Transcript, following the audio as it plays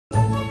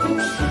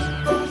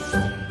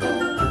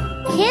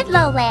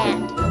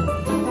Kidloland.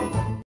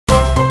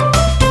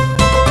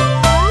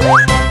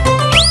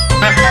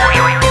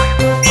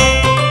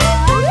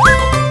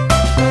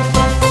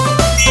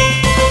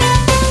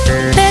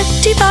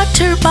 Betty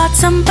Butter bought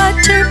some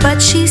butter,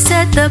 but she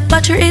said the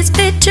butter is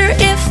bitter.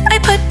 If I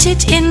put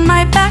it in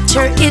my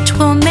batter, it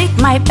will make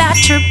my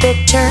batter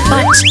bitter.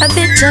 But a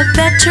bit of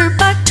better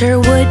butter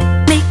would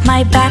make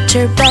my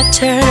batter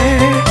better.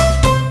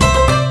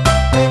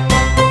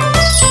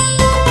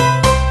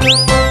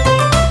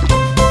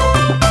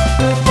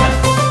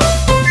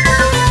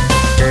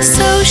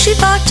 So she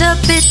bought a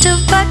bit of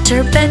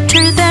butter,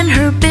 better than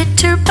her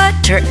bitter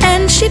butter,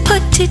 and she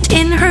put it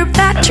in her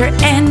batter,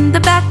 and the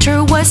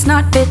batter was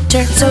not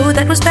bitter. So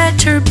that was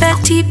better.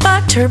 Betty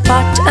Butter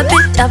bought a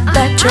bit of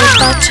better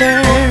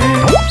butter.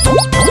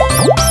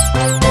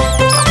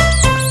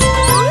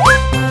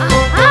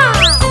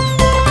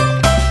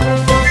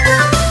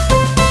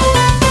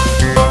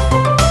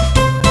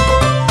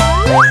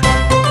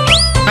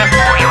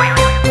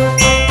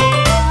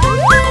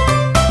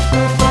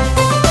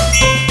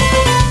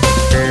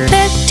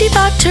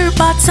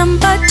 Bought some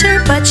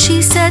butter, but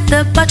she said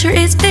the butter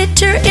is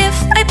bitter. If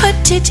I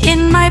put it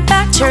in my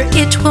batter,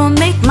 it will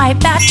make my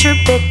batter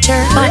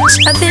bitter. But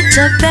a bit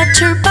of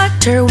better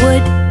butter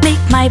would make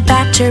my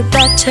batter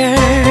better.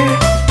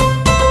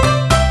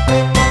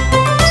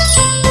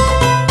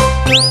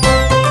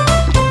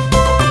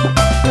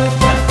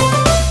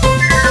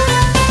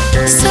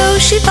 So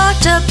she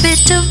bought a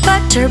bit of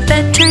butter,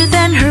 better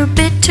than her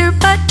bitter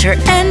butter,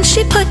 and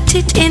she put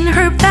it in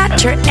her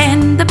batter,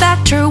 and the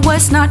batter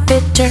was not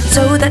bitter.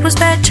 So that was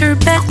better.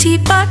 Betty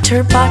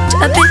Butter bought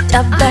a bit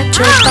of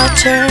better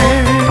butter.